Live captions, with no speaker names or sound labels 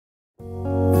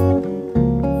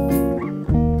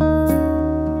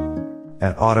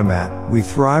At Automat, we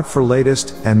thrive for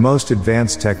latest and most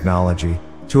advanced technology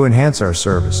to enhance our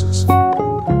services.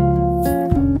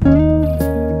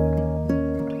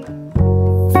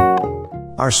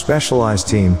 Our specialized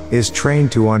team is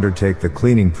trained to undertake the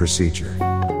cleaning procedure.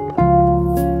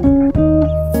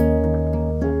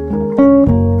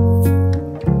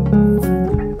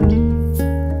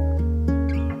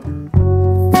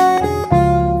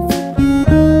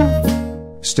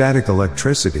 Static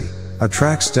electricity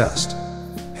attracts dust.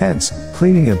 Hence,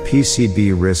 cleaning a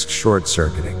PCB risks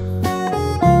short-circuiting.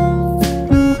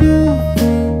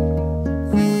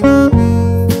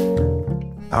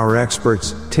 Our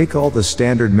experts take all the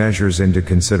standard measures into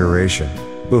consideration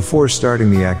before starting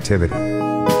the activity.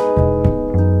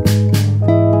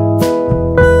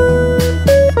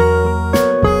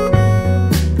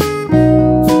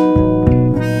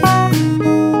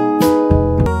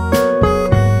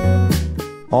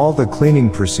 All the cleaning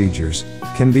procedures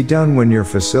can be done when your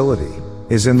facility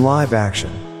is in live action,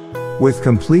 with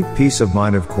complete peace of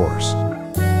mind, of course.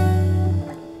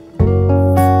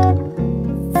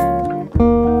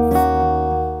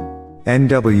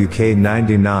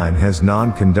 NWK99 has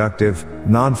non-conductive,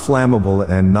 non-flammable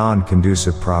and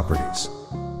non-conducive properties.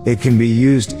 It can be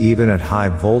used even at high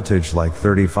voltage like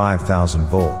 35,000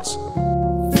 volts.